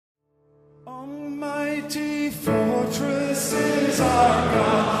Almighty fortress is our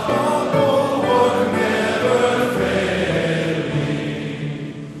God, our bulwark never failing.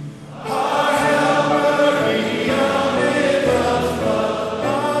 Our helper, He amid the flood,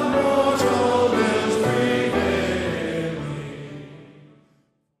 our mortal ills prevailing.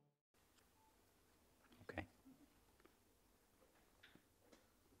 Okay.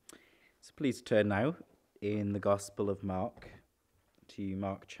 So please turn now in the Gospel of Mark to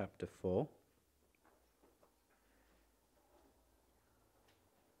Mark chapter 4.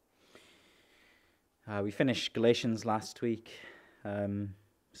 We finished Galatians last week.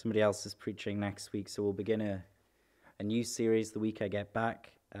 Somebody else is preaching next week, so we'll begin a new series the week I get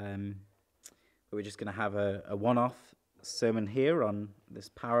back. But we're just going to have a one-off sermon here on this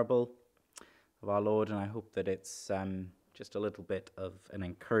parable of our Lord, and I hope that it's just a little bit of an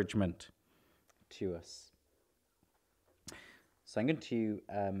encouragement to us. So I'm going to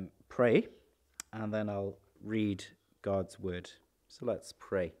pray, and then I'll read God's word. So let's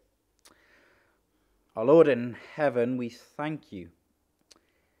pray. Our Lord in heaven, we thank you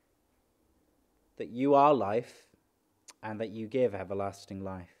that you are life and that you give everlasting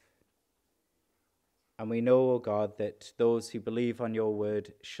life. And we know, O God, that those who believe on your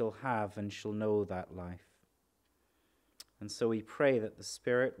word shall have and shall know that life. And so we pray that the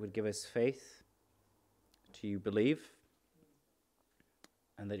Spirit would give us faith to believe,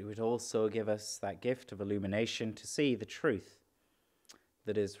 and that it would also give us that gift of illumination to see the truth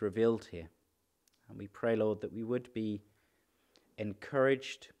that is revealed here. And we pray, Lord, that we would be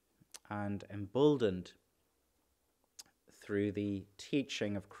encouraged and emboldened through the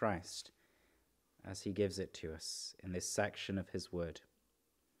teaching of Christ as he gives it to us in this section of his word.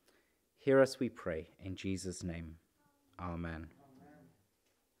 Hear us, we pray, in Jesus' name. Amen.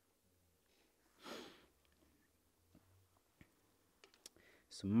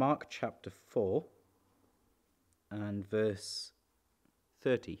 So Mark chapter 4 and verse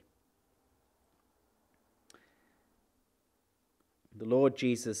 30. The Lord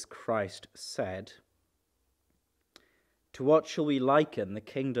Jesus Christ said, "To what shall we liken the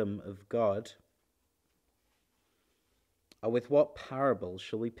kingdom of God? Or with what parable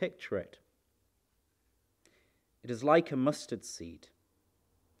shall we picture it? It is like a mustard seed,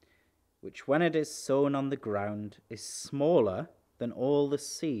 which when it is sown on the ground is smaller than all the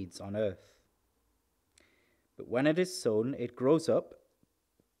seeds on earth. But when it is sown, it grows up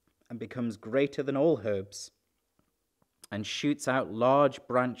and becomes greater than all herbs, and shoots out large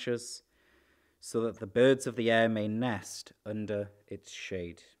branches so that the birds of the air may nest under its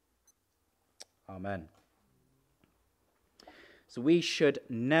shade." Amen. So we should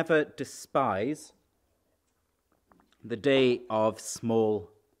never despise the day of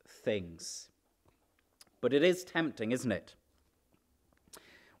small things. But it is tempting, isn't it?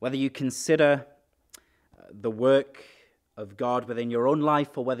 Whether you consider the work of God within your own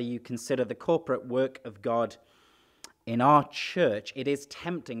life, or whether you consider the corporate work of God in our church, it is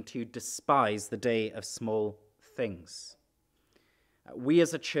tempting to despise the day of small things. We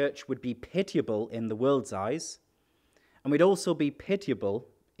as a church would be pitiable in the world's eyes, and we'd also be pitiable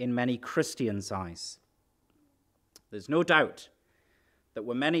in many Christians' eyes. There's no doubt that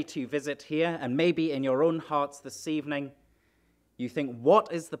we're many to visit here, and maybe in your own hearts this evening, you think,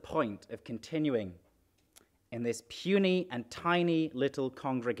 what is the point of continuing in this puny and tiny little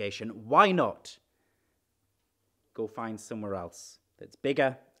congregation? Why not go find somewhere else that's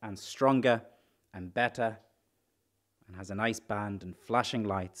bigger and stronger and better and has a nice band and flashing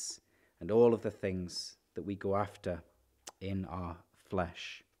lights and all of the things that we go after in our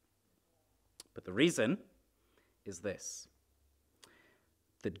flesh? But the reason is this: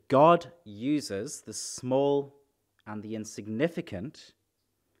 that God uses the small and the insignificant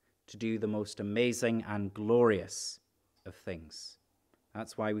to do the most amazing and glorious of things.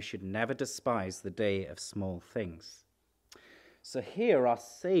 That's why we should never despise the day of small things. So here our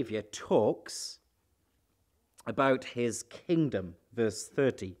Saviour talks about his kingdom, verse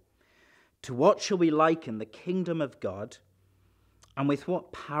 30. "To what shall we liken the kingdom of God, and with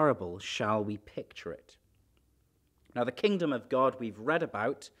what parable shall we picture it?" Now, the kingdom of God we've read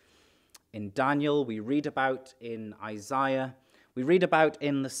about in Daniel, we read about in Isaiah, we read about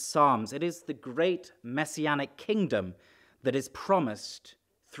in the Psalms. It is the great messianic kingdom that is promised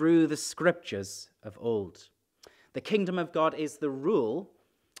through the scriptures of old. The kingdom of God is the rule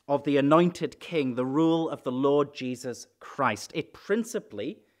of the anointed king, the rule of the Lord Jesus Christ. It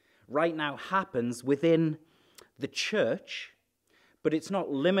principally, right now, happens within the church, but it's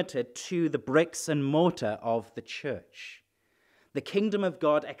not limited to the bricks and mortar of the church. The kingdom of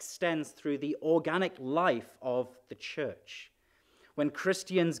God extends through the organic life of the church. When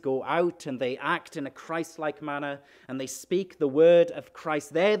Christians go out and they act in a Christ-like manner and they speak the word of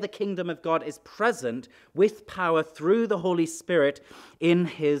Christ, there the kingdom of God is present with power through the Holy Spirit in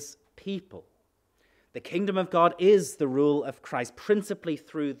his people. The kingdom of God is the rule of Christ, principally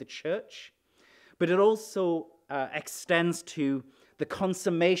through the church, but it also extends to the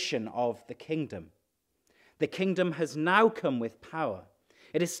consummation of the kingdom. The kingdom has now come with power.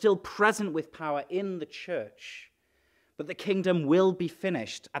 It is still present with power in the church, but the kingdom will be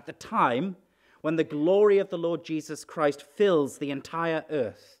finished at the time when the glory of the Lord Jesus Christ fills the entire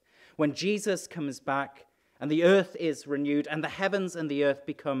earth, when Jesus comes back and the earth is renewed and the heavens and the earth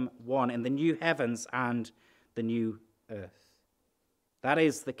become one in the new heavens and the new earth. That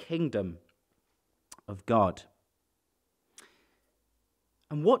is the kingdom of God.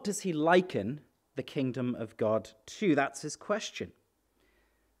 And what does he liken the kingdom of God to? That's his question.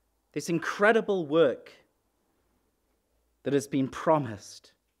 This incredible work that has been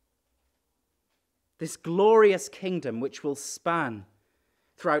promised, this glorious kingdom which will span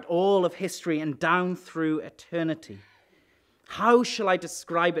throughout all of history and down through eternity. How shall I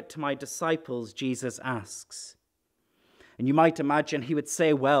describe it to my disciples, Jesus asks. And you might imagine he would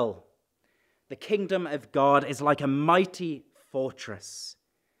say, well, the kingdom of God is like a mighty fortress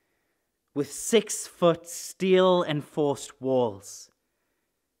with 6-foot steel-enforced walls,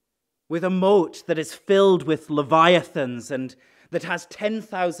 with a moat that is filled with leviathans and that has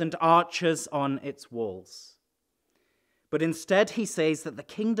 10,000 archers on its walls. But instead he says that the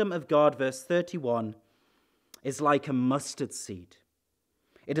kingdom of God, verse 31, is like a mustard seed.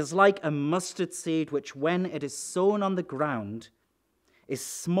 It is like a mustard seed which, when it is sown on the ground, is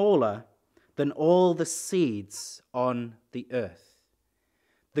smaller than all the seeds on the earth.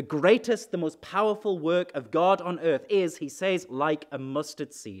 The greatest, the most powerful work of God on earth is, he says, like a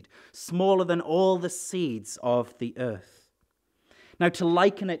mustard seed, smaller than all the seeds of the earth. Now, to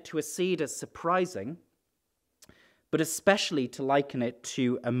liken it to a seed is surprising, but especially to liken it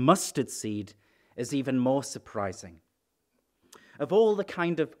to a mustard seed is even more surprising. Of all the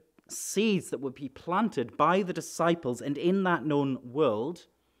kind of seeds that would be planted by the disciples and in that known world,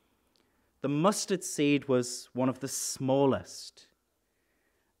 the mustard seed was one of the smallest.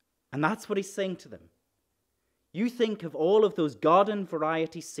 And that's what he's saying to them. You think of all of those garden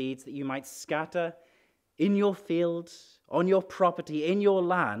variety seeds that you might scatter in your field, on your property, in your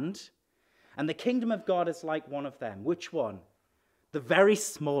land, and the kingdom of God is like one of them. Which one? The very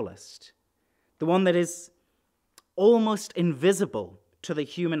smallest. The one that is almost invisible to the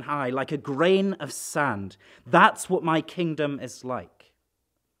human eye, like a grain of sand. That's what my kingdom is like.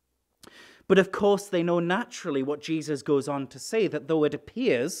 But of course, they know naturally what Jesus goes on to say, that though it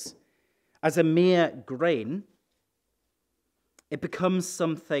appears as a mere grain, it becomes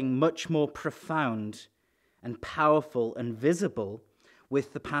something much more profound and powerful and visible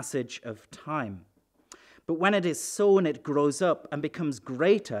with the passage of time. But when it is sown, it grows up and becomes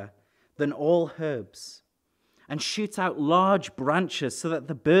greater than all herbs and shoots out large branches so that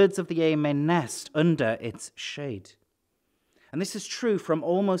the birds of the air may nest under its shade. And this is true from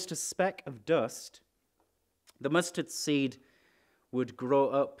almost a speck of dust. The mustard seed would grow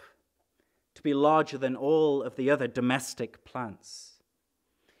up to be larger than all of the other domestic plants.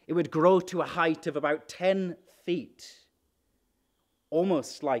 It would grow to a height of about 10 feet,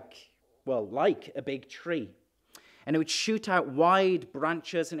 almost like a big tree. And it would shoot out wide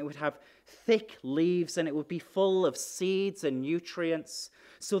branches, and it would have thick leaves, and it would be full of seeds and nutrients,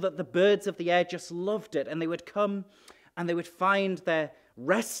 so that the birds of the air just loved it, and they would come and they would find their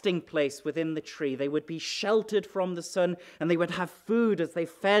resting place within the tree. They would be sheltered from the sun, and they would have food as they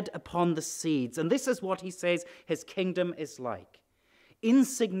fed upon the seeds. And this is what he says his kingdom is like.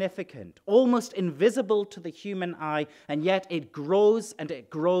 Insignificant, almost invisible to the human eye, and yet it grows and it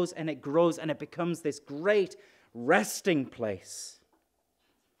grows and it grows, and it becomes this great resting place.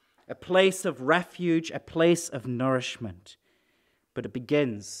 A place of refuge, a place of nourishment. But it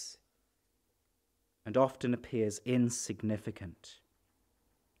begins and often appears insignificant.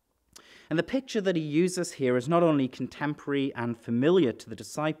 And the picture that he uses here is not only contemporary and familiar to the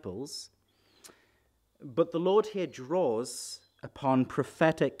disciples, but the Lord here draws upon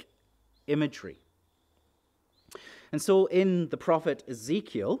prophetic imagery. And so in the prophet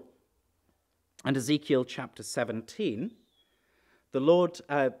Ezekiel, and Ezekiel chapter 17,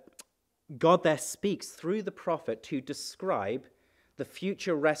 God there speaks through the prophet to describe the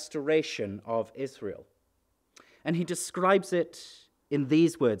future restoration of Israel. And he describes it in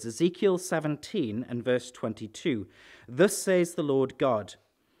these words, Ezekiel 17 and verse 22. Thus says the Lord God,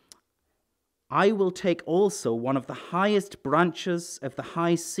 I will take also one of the highest branches of the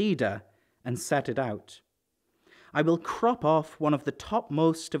high cedar and set it out. I will crop off one of the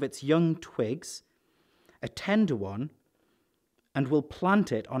topmost of its young twigs, a tender one, and will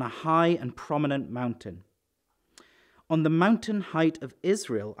plant it on a high and prominent mountain. On the mountain height of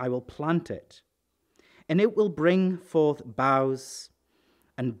Israel I will plant it, and it will bring forth boughs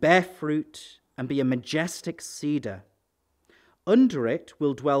and bear fruit and be a majestic cedar. Under it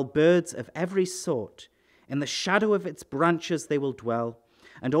will dwell birds of every sort. In the shadow of its branches they will dwell,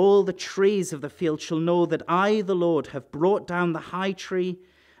 and all the trees of the field shall know that I, the Lord, have brought down the high tree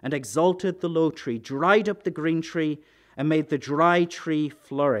and exalted the low tree, dried up the green tree, and made the dry tree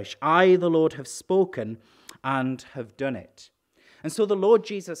flourish. I, the Lord, have spoken and have done it. And so the Lord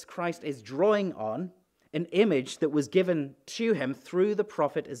Jesus Christ is drawing on an image that was given to him through the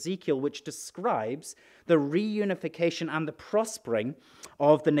prophet Ezekiel, which describes the reunification and the prospering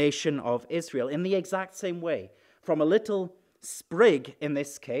of the nation of Israel in the exact same way. From a little sprig, in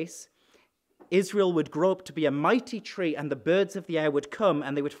this case, Israel would grow up to be a mighty tree, and the birds of the air would come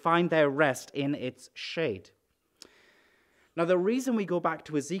and they would find their rest in its shade. Now, the reason we go back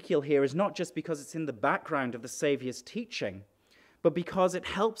to Ezekiel here is not just because it's in the background of the Savior's teaching, but because it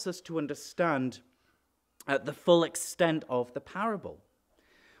helps us to understand the full extent of the parable.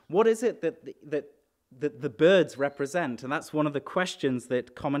 What is it that the birds represent? And that's one of the questions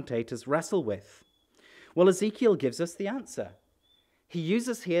that commentators wrestle with. Well, Ezekiel gives us the answer. He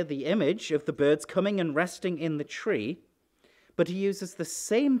uses here the image of the birds coming and resting in the tree, but he uses the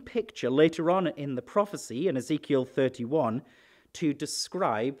same picture later on in the prophecy in Ezekiel 31 to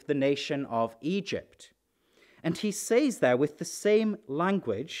describe the nation of Egypt. And he says there with the same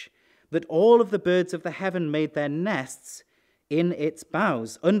language that all of the birds of the heaven made their nests in its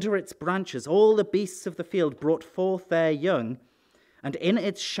boughs, under its branches. All the beasts of the field brought forth their young, and in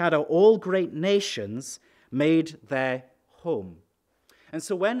its shadow all great nations made their home. And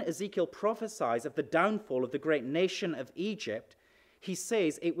so when Ezekiel prophesies of the downfall of the great nation of Egypt, he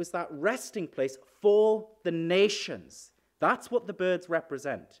says it was that resting place for the nations. That's what the birds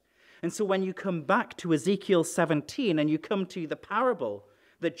represent. And so when you come back to Ezekiel 17 and you come to the parable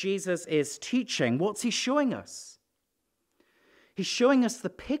that Jesus is teaching, what's he showing us? He's showing us the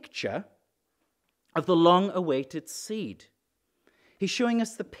picture of the long-awaited seed. He's showing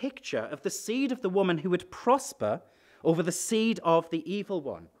us the picture of the seed of the woman who would prosper over the seed of the evil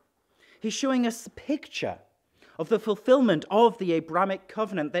one. He's showing us the picture of the fulfillment of the Abrahamic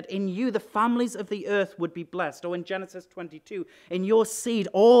covenant, that in you the families of the earth would be blessed. Or in Genesis 22, in your seed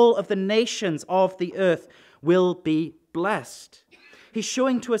all of the nations of the earth will be blessed. He's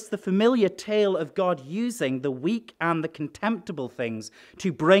showing to us the familiar tale of God using the weak and the contemptible things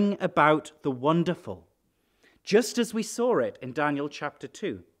to bring about the wonderful, just as we saw it in Daniel chapter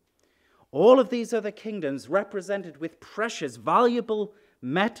 2. All of these other kingdoms represented with precious, valuable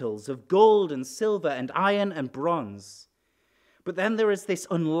metals of gold and silver and iron and bronze. But then there is this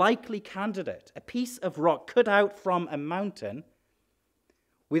unlikely candidate, a piece of rock cut out from a mountain,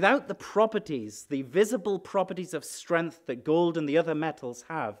 without the properties, the visible properties of strength that gold and the other metals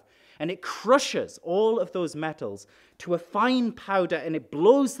have. And it crushes all of those metals to a fine powder, and it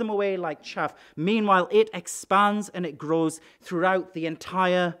blows them away like chaff. Meanwhile, it expands and it grows throughout the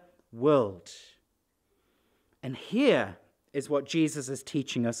entire world. And here is what Jesus is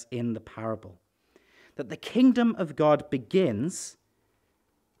teaching us in the parable, that the kingdom of God begins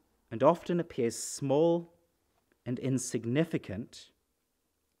and often appears small and insignificant,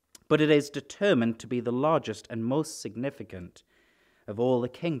 but it is determined to be the largest and most significant of all the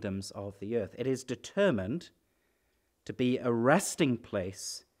kingdoms of the earth. It is determined to be a resting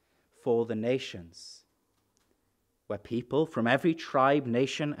place for the nations, where people from every tribe,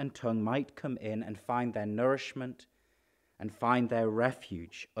 nation, and tongue might come in and find their nourishment and find their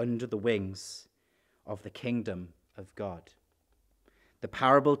refuge under the wings of the kingdom of God. The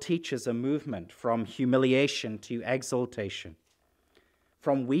parable teaches a movement from humiliation to exaltation,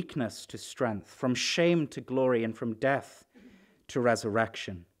 from weakness to strength, from shame to glory, and from death to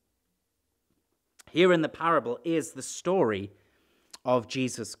resurrection. Here in the parable is the story of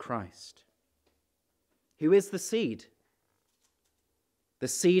Jesus Christ. Who is the seed? The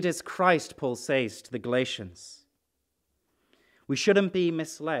seed is Christ, Paul says to the Galatians. We shouldn't be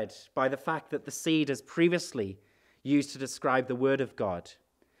misled by the fact that the seed is previously used to describe the word of God,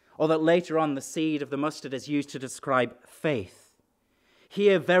 or that later on the seed of the mustard is used to describe faith.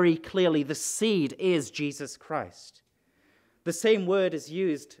 Here, very clearly, the seed is Jesus Christ. The same word is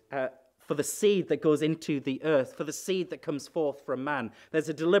used for the seed that goes into the earth, for the seed that comes forth from man. There's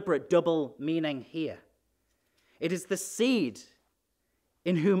a deliberate double meaning here. It is the seed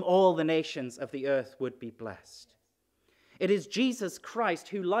in whom all the nations of the earth would be blessed. It is Jesus Christ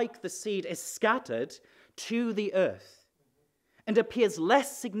who, like the seed, is scattered to the earth and appears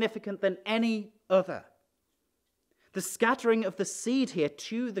less significant than any other. The scattering of the seed here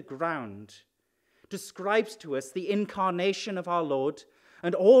to the ground describes to us the incarnation of our Lord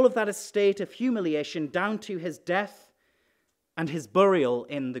and all of that estate of humiliation down to his death and his burial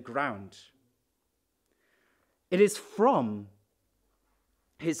in the ground. It is from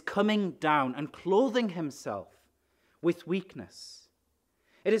his coming down and clothing himself with weakness.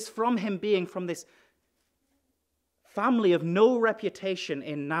 It is from him being from this family of no reputation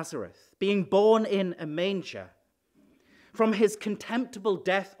in Nazareth, being born in a manger, from his contemptible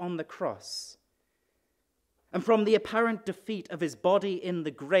death on the cross, and from the apparent defeat of his body in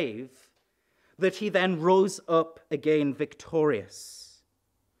the grave, that he then rose up again victorious.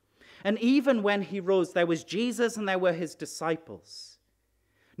 And even when he rose, there was Jesus and there were his disciples.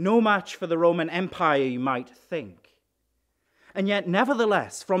 No match for the Roman Empire, you might think. And yet,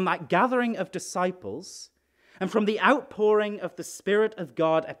 nevertheless, from that gathering of disciples and from the outpouring of the Spirit of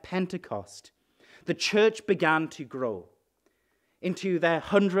God at Pentecost, the church began to grow into their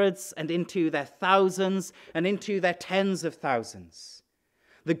hundreds and into their thousands and into their tens of thousands.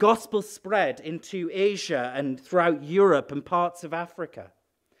 The gospel spread into Asia and throughout Europe and parts of Africa.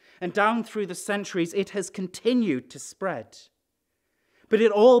 And down through the centuries, it has continued to spread. But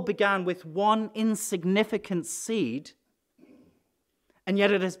it all began with one insignificant seed, and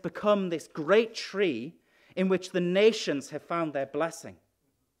yet it has become this great tree in which the nations have found their blessing.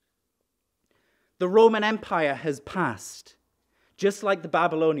 The Roman Empire has passed, just like the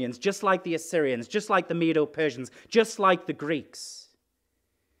Babylonians, just like the Assyrians, just like the Medo-Persians, just like the Greeks.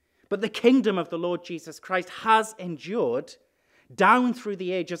 But the kingdom of the Lord Jesus Christ has endured down through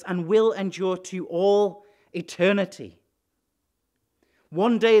the ages and will endure to all eternity.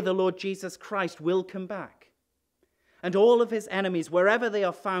 One day the Lord Jesus Christ will come back, and all of his enemies, wherever they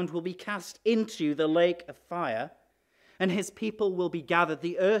are found, will be cast into the lake of fire, and his people will be gathered,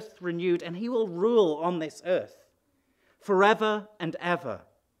 the earth renewed, and he will rule on this earth forever and ever.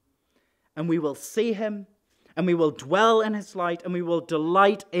 And we will see him, and we will dwell in his light, and we will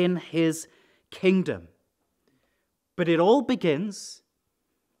delight in his kingdom. But it all begins,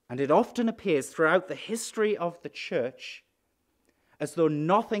 and it often appears throughout the history of the church, as though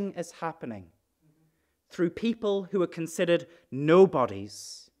nothing is happening, through people who are considered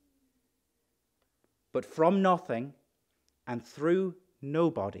nobodies. But from nothing and through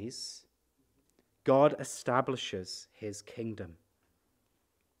nobodies, God establishes his kingdom.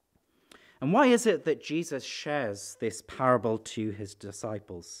 And why is it that Jesus shares this parable to his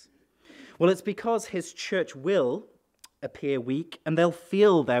disciples? Well, it's because his church will appear weak and they'll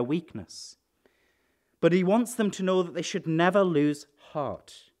feel their weakness. But he wants them to know that they should never lose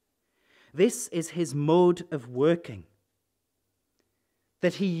heart. This is his mode of working,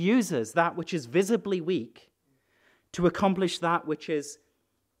 that he uses that which is visibly weak to accomplish that which is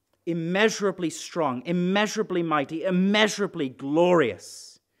immeasurably strong, immeasurably mighty, immeasurably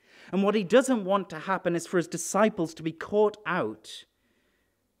glorious. And what he doesn't want to happen is for his disciples to be caught out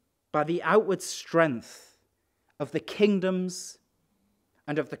by the outward strength of the kingdoms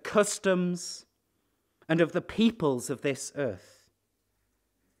and of the customs and of the peoples of this earth.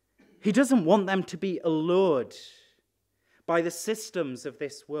 He doesn't want them to be allured by the systems of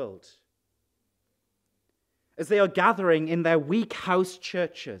this world as they are gathering in their weak house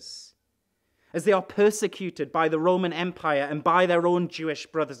churches, as they are persecuted by the Roman Empire and by their own Jewish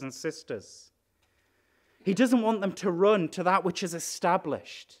brothers and sisters. He doesn't want them to run to that which is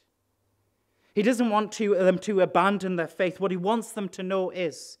established. He doesn't want them to abandon their faith. What he wants them to know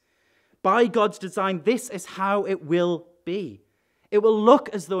is, by God's design, this is how it will be. It will look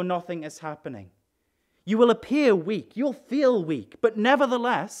as though nothing is happening. You will appear weak. You'll feel weak. But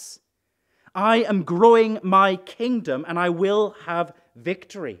nevertheless, I am growing my kingdom and I will have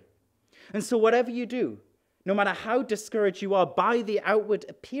victory. And so whatever you do, no matter how discouraged you are by the outward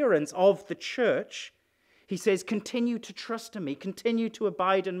appearance of the church, he says, continue to trust in me, continue to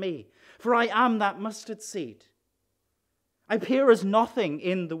abide in me, for I am that mustard seed. I appear as nothing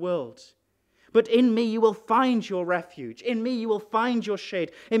in the world, but in me you will find your refuge. In me you will find your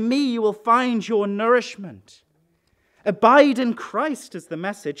shade. In me you will find your nourishment. Abide in Christ is the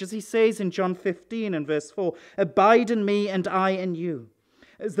message, as he says in John 15 and verse 4, abide in me and I in you.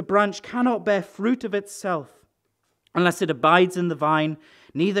 As the branch cannot bear fruit of itself unless it abides in the vine,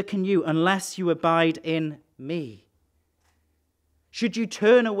 neither can you unless you abide in me. Should you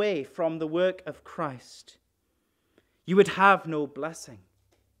turn away from the work of Christ, you would have no blessing.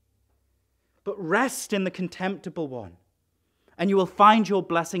 But rest in the contemptible one, and you will find your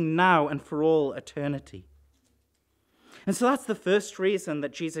blessing now and for all eternity. And so that's the first reason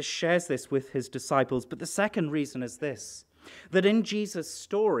that Jesus shares this with his disciples. But the second reason is this, that in Jesus'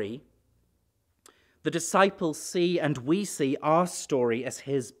 story, the disciples see and we see our story as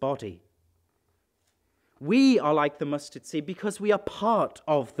his body. We are like the mustard seed because we are part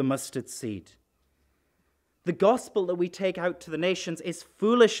of the mustard seed. The gospel that we take out to the nations is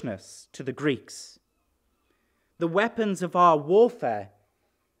foolishness to the Greeks. The weapons of our warfare,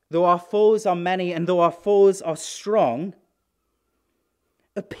 though our foes are many and though our foes are strong,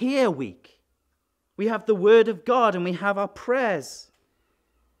 appear weak. We have the word of God and we have our prayers.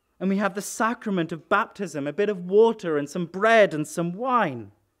 And we have the sacrament of baptism, a bit of water and some bread and some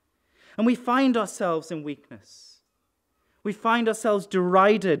wine. And we find ourselves in weakness. We find ourselves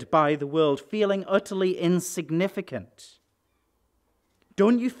derided by the world, feeling utterly insignificant.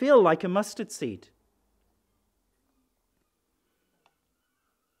 Don't you feel like a mustard seed?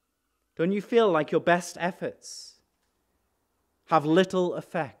 Don't you feel like your best efforts have little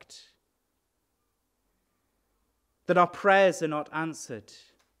effect? That our prayers are not answered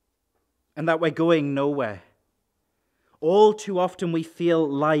and that we're going nowhere? All too often we feel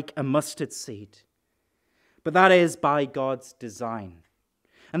like a mustard seed. But that is by God's design.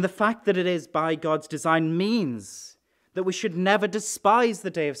 And the fact that it is by God's design means that we should never despise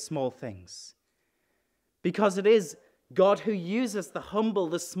the day of small things. Because it is God who uses the humble,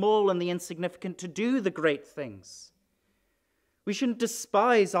 the small, and the insignificant to do the great things. We shouldn't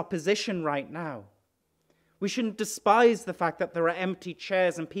despise our position right now. We shouldn't despise the fact that there are empty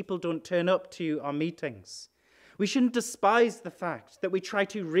chairs and people don't turn up to our meetings. We shouldn't despise the fact that we try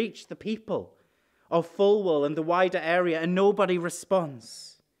to reach the people of Fulwell and the wider area and nobody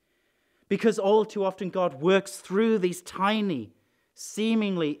responds. Because all too often God works through these tiny,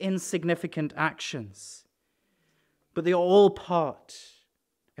 seemingly insignificant actions. But they are all part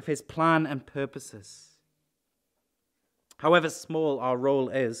of his plan and purposes. However small our role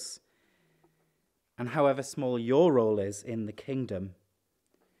is, and however small your role is in the kingdom,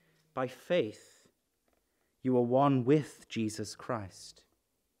 by faith, you are one with Jesus Christ.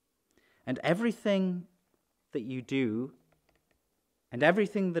 And everything that you do, and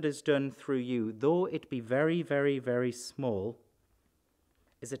everything that is done through you, though it be very, very, very small,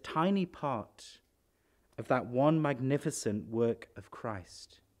 is a tiny part of that one magnificent work of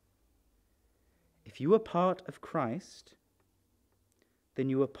Christ. If you are part of Christ, then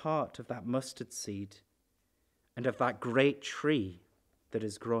you are part of that mustard seed and of that great tree that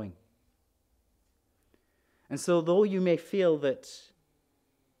is growing. And so though you may feel that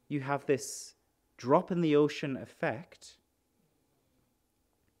you have this drop in the ocean effect,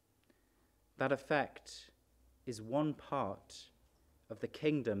 that effect is one part of the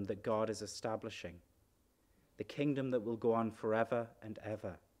kingdom that God is establishing, the kingdom that will go on forever and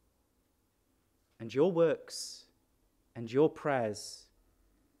ever. And your works and your prayers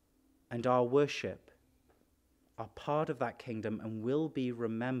and our worship are part of that kingdom and will be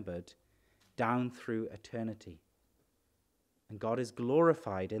remembered down through eternity. And God is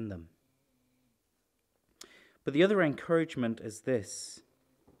glorified in them. But the other encouragement is this,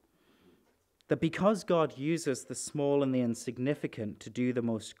 that because God uses the small and the insignificant to do the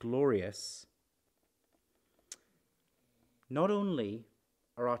most glorious, not only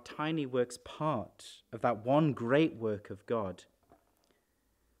are our tiny works part of that one great work of God,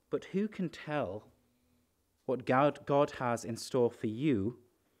 but who can tell what God has in store for you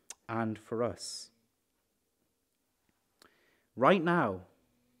and for us? Right now,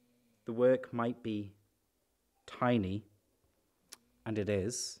 the work might be tiny, and it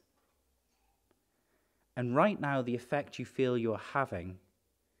is. And right now, the effect you feel you're having,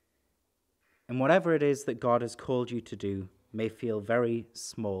 and whatever it is that God has called you to do, may feel very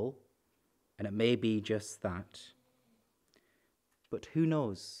small, and it may be just that. But who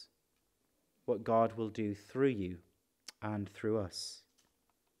knows what God will do through you and through us?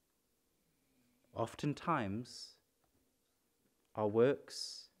 Oftentimes, our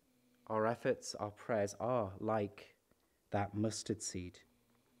works, our efforts, our prayers are like that mustard seed,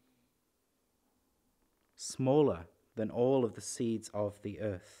 smaller than all of the seeds of the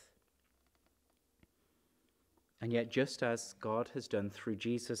earth. And yet, just as God has done through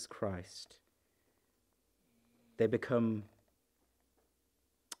Jesus Christ, they become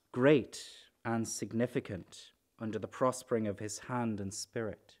great and significant under the prospering of his hand and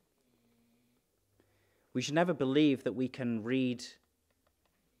spirit. We should never believe that we can read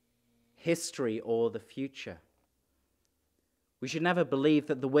history or the future. We should never believe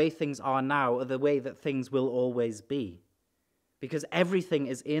that the way things are now are the way that things will always be, because everything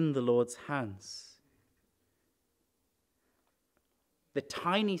is in the Lord's hands. The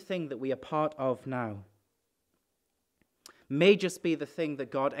tiny thing that we are part of now may just be the thing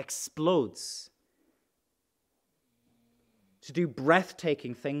that God explodes to do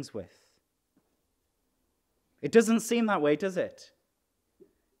breathtaking things with. It doesn't seem that way, does it?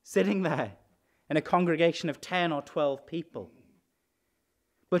 Sitting there in a congregation of 10 or 12 people.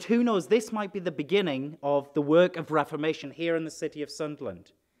 But who knows, this might be the beginning of the work of reformation here in the city of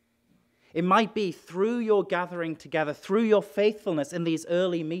Sunderland. It might be through your gathering together, through your faithfulness in these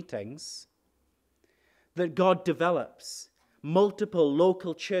early meetings, that God develops multiple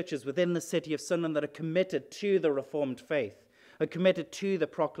local churches within the city of Sunderland that are committed to the Reformed faith, are committed to the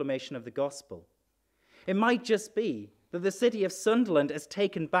proclamation of the gospel. It might just be that the city of Sunderland is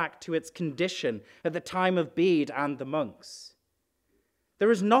taken back to its condition at the time of Bede and the monks.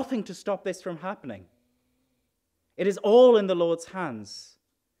 There is nothing to stop this from happening. It is all in the Lord's hands.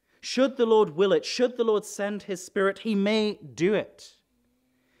 Should the Lord will it, should the Lord send his Spirit, he may do it.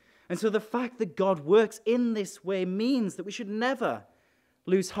 And so the fact that God works in this way means that we should never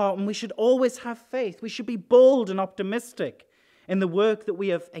lose heart, and we should always have faith. We should be bold and optimistic in the work that we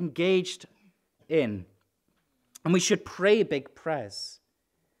have engaged in. And we should pray big prayers,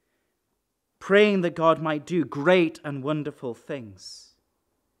 praying that God might do great and wonderful things.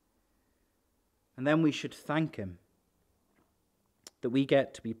 And then we should thank him that we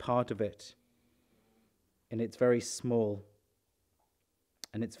get to be part of it in its very small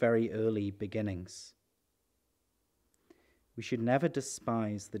and its very early beginnings. We should never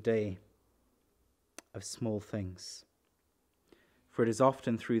despise the day of small things, for it is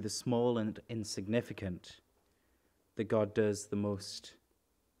often through the small and insignificant that God does the most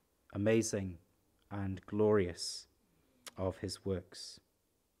amazing and glorious of his works.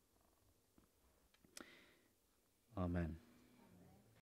 Amen.